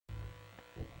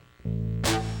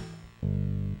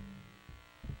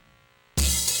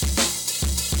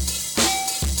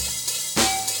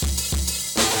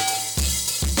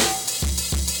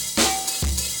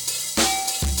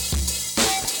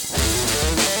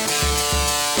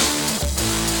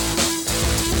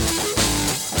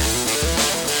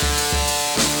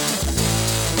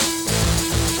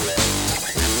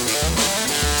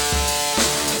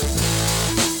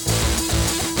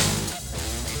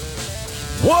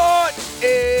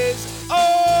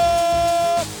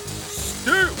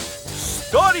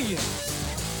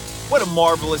millions. What a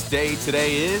marvelous day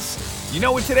today is. You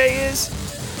know what today is?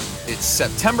 It's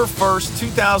September 1st,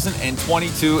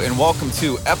 2022, and welcome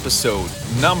to episode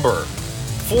number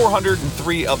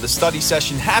 403 of the study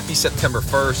session. Happy September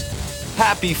 1st.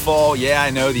 Happy fall. Yeah, I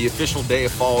know the official day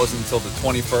of fall isn't until the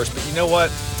 21st, but you know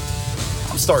what?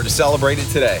 I'm starting to celebrate it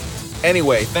today.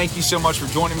 Anyway, thank you so much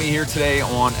for joining me here today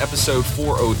on episode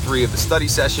 403 of the study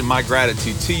session. My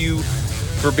gratitude to you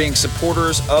for being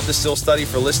supporters of the Still Study,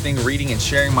 for listening, reading, and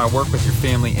sharing my work with your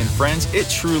family and friends. It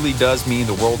truly does mean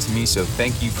the world to me, so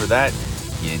thank you for that.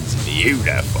 It's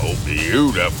beautiful,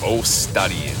 beautiful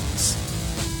studyings.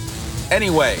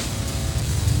 Anyway,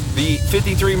 the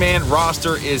 53-man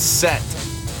roster is set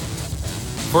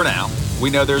for now. We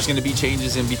know there's going to be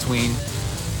changes in between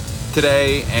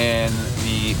today and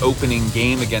the opening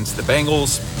game against the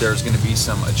Bengals. There's going to be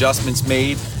some adjustments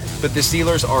made, but the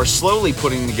Steelers are slowly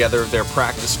putting together their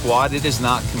practice squad. It is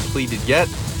not completed yet.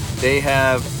 They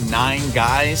have 9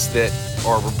 guys that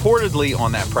are reportedly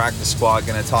on that practice squad.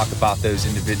 Going to talk about those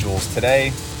individuals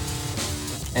today.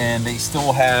 And they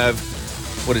still have,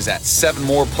 7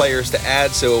 more players to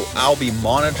add. So I'll be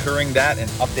monitoring that and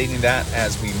updating that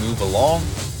as we move along.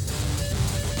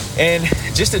 And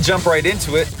just to jump right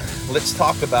into it, let's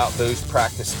talk about those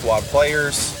practice squad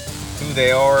players, who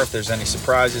they are, if there's any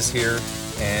surprises here,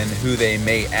 and who they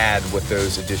may add with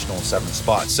those additional 7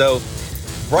 spots. So,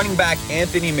 running back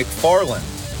Anthony McFarland,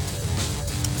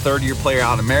 third-year player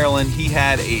out of Maryland. He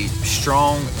had a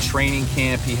strong training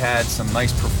camp. He had some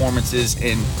nice performances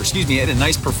he had a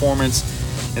nice performance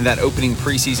in that opening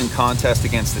preseason contest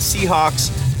against the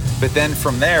Seahawks. But then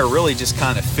from there, really just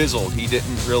kind of fizzled. He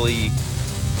didn't really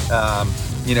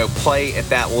play at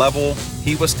that level.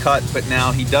 He was cut, but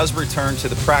now he does return to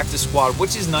the practice squad,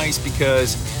 which is nice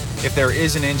because if there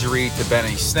is an injury to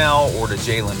Benny Snell or to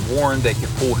Jaylen Warren, they could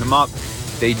pull him up.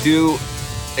 They do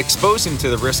expose him to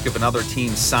the risk of another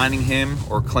team signing him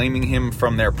or claiming him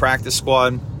from their practice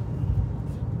squad.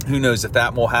 Who knows if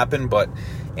that will happen, but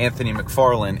Anthony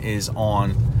McFarland is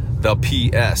on the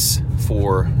PS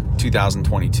for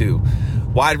 2022.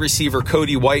 Wide receiver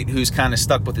Cody White, who's kind of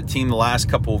stuck with the team the last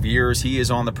couple of years, he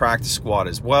is on the practice squad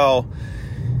as well.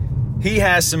 He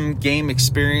has some game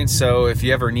experience, so if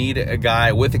you ever need a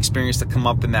guy with experience to come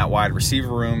up in that wide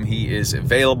receiver room, he is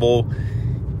available.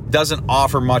 Doesn't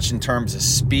offer much in terms of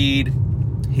speed.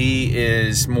 He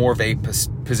is more of a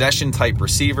possession-type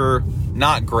receiver.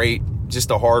 Not great, just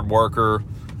a hard worker.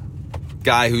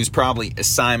 Guy who's probably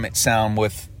assignment sound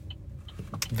with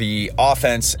the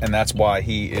offense, and that's why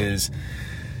he is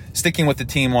sticking with the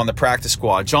team on the practice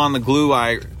squad. John LeGlue,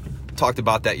 I talked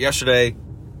about that yesterday.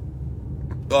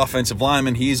 Offensive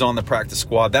lineman, he's on the practice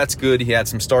squad. That's good. He had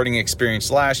some starting experience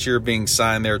last year, being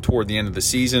signed there toward the end of the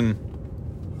season.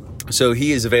 So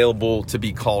he is available to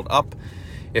be called up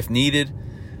if needed.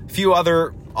 A few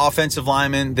other offensive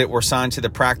linemen that were signed to the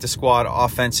practice squad.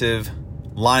 Offensive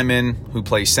lineman who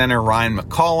plays center, Ryan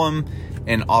McCollum,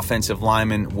 and offensive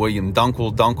lineman William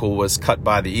Dunkel. Dunkel was cut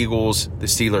by the Eagles. The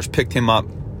Steelers picked him up.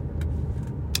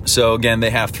 So again,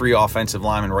 they have 3 offensive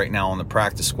linemen right now on the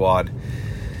practice squad.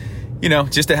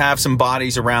 Just to have some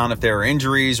bodies around if there are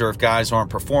injuries or if guys aren't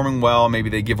performing well.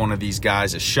 Maybe they give one of these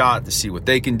guys a shot to see what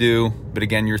they can do. But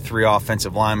again, your 3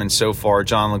 offensive linemen so far: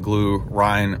 John LeGlue,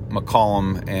 Ryan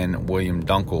McCollum, and William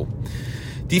Dunkel.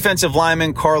 Defensive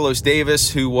lineman Carlos Davis,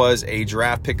 who was a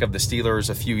draft pick of the Steelers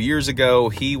a few years ago.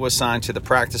 He was signed to the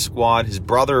practice squad. His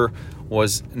brother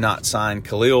was not signed,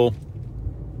 Khalil.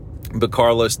 But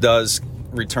Carlos does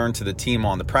return to the team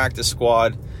on the practice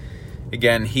squad.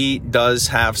 Again, he does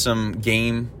have some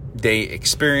game day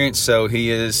experience, so he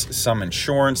is some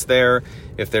insurance there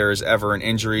if there is ever an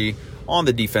injury on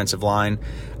the defensive line.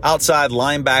 Outside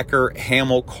linebacker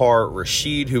Hamilcar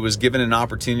Rashed, who was given an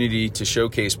opportunity to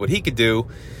showcase what he could do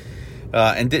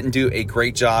and didn't do a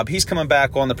great job. He's coming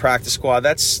back on the practice squad.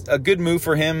 That's a good move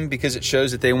for him because it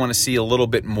shows that they want to see a little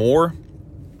bit more.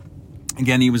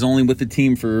 Again, he was only with the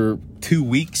team for 2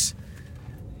 weeks.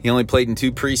 He only played in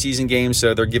 2 preseason games,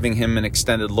 so they're giving him an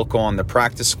extended look on the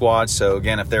practice squad. So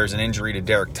again, if there's an injury to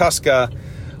Derek Tuska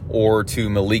or to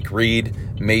Malik Reed,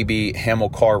 maybe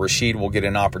Hamilcar Rashed will get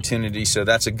an opportunity. So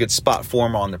that's a good spot for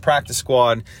him on the practice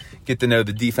squad. Get to know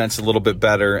the defense a little bit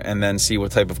better and then see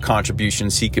what type of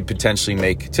contributions he could potentially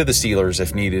make to the Steelers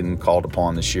if needed and called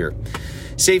upon this year.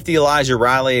 Safety Elijah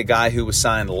Riley, a guy who was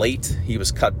signed late. He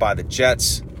was cut by the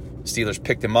Jets. Steelers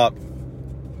picked him up.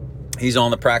 He's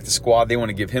on the practice squad. They want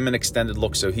to give him an extended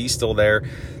look, so he's still there.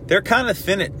 They're kind of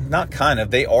thin at,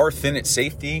 they are thin at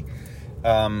safety.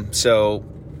 So,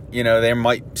 there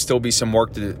might still be some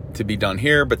work to be done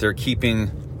here, but they're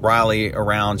keeping Riley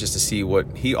around just to see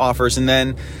what he offers. And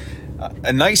then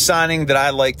A nice signing that I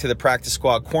like to the practice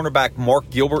squad, cornerback Mark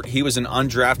Gilbert. He was an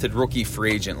undrafted rookie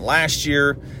free agent last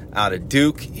year out of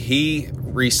Duke. He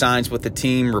re-signs with the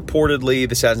team reportedly.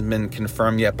 This hasn't been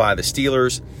confirmed yet by the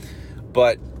Steelers.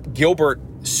 But Gilbert,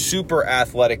 super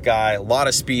athletic guy, a lot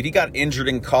of speed. He got injured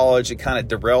in college. It kind of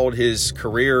derailed his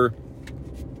career.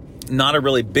 Not a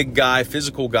really big guy,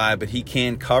 physical guy, but he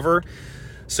can cover.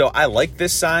 So I like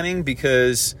this signing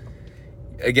because,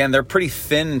 again, they're pretty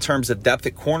thin in terms of depth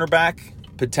at cornerback.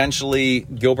 Potentially,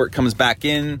 Gilbert comes back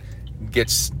in,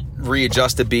 gets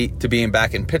readjusted to being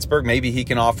back in Pittsburgh. Maybe he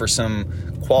can offer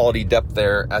some quality depth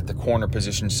there at the corner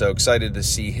position. So excited to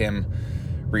see him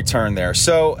return there.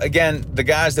 So, again, the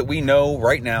guys that we know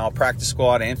right now, practice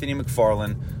squad, Anthony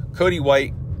McFarland, Cody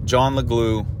White, John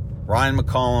LeGlue, Ryan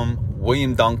McCollum,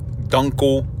 William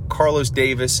Dunkel, Carlos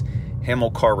Davis,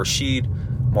 Hamilcar Rashid,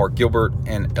 Mark Gilbert,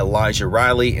 and Elijah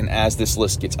Riley. And as this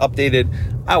list gets updated,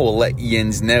 I will let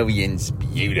Yins know. Yins,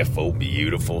 beautiful,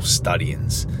 beautiful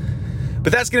studyings.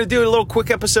 But that's going to do it. A little quick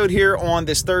episode here on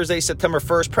this Thursday, September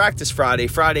 1st, Practice Friday,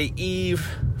 Friday Eve,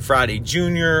 Friday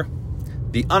Junior,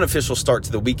 the unofficial start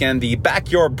to the weekend. The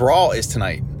backyard brawl is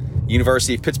tonight.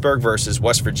 University of Pittsburgh versus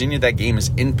West Virginia. That game is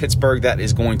in Pittsburgh. That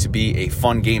is going to be a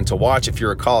fun game to watch. If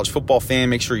you're a college football fan,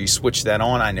 make sure you switch that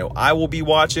on. I know I will be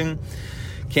watching.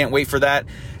 Can't wait for that.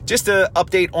 Just an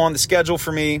update on the schedule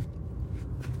for me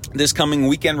this coming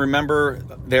weekend. Remember,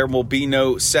 there will be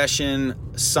no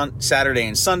session Saturday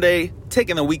and Sunday.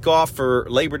 Taking the week off for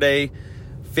Labor Day.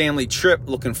 Family trip.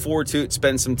 Looking forward to it.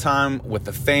 Spend some time with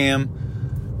the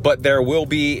fam. But there will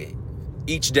be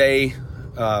each day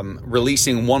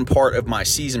releasing one part of my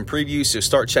season preview. So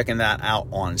start checking that out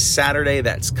on Saturday.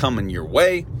 That's coming your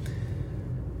way.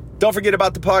 Don't forget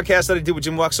about the podcast that I did with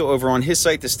Jim Wexel over on his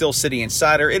site, The Still City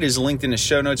Insider. It is linked in the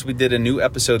show notes. We did a new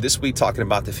episode this week talking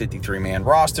about the 53-man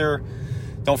roster.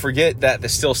 Don't forget that The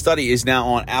Still Study is now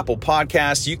on Apple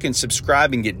Podcasts. You can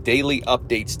subscribe and get daily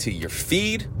updates to your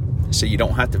feed so you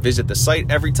don't have to visit the site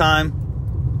every time.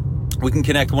 We can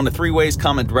connect one of three ways.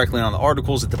 Comment directly on the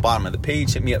articles at the bottom of the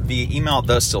page. Hit me up via email,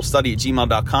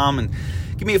 thestillstudy@gmail.com. And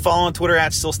give me a follow on Twitter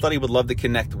 @StillStudy. Would love to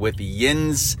connect with the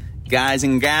Yins, guys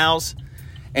and gals.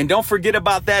 And don't forget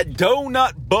about that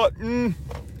donut button.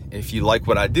 If you like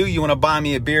what I do, you want to buy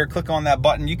me a beer, click on that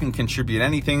button. You can contribute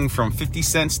anything from 50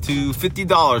 cents to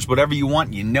 $50, whatever you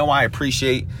want. You know I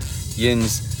appreciate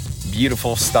Yin's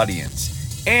beautiful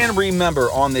studyings. And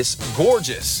remember, on this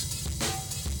gorgeous,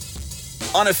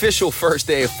 unofficial first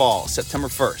day of fall, September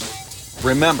 1st,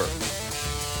 remember,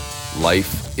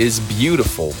 life is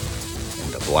beautiful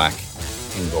in the black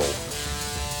and gold.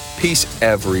 Peace,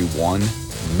 everyone.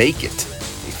 Make it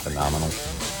a phenomenal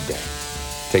day.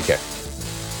 Take care.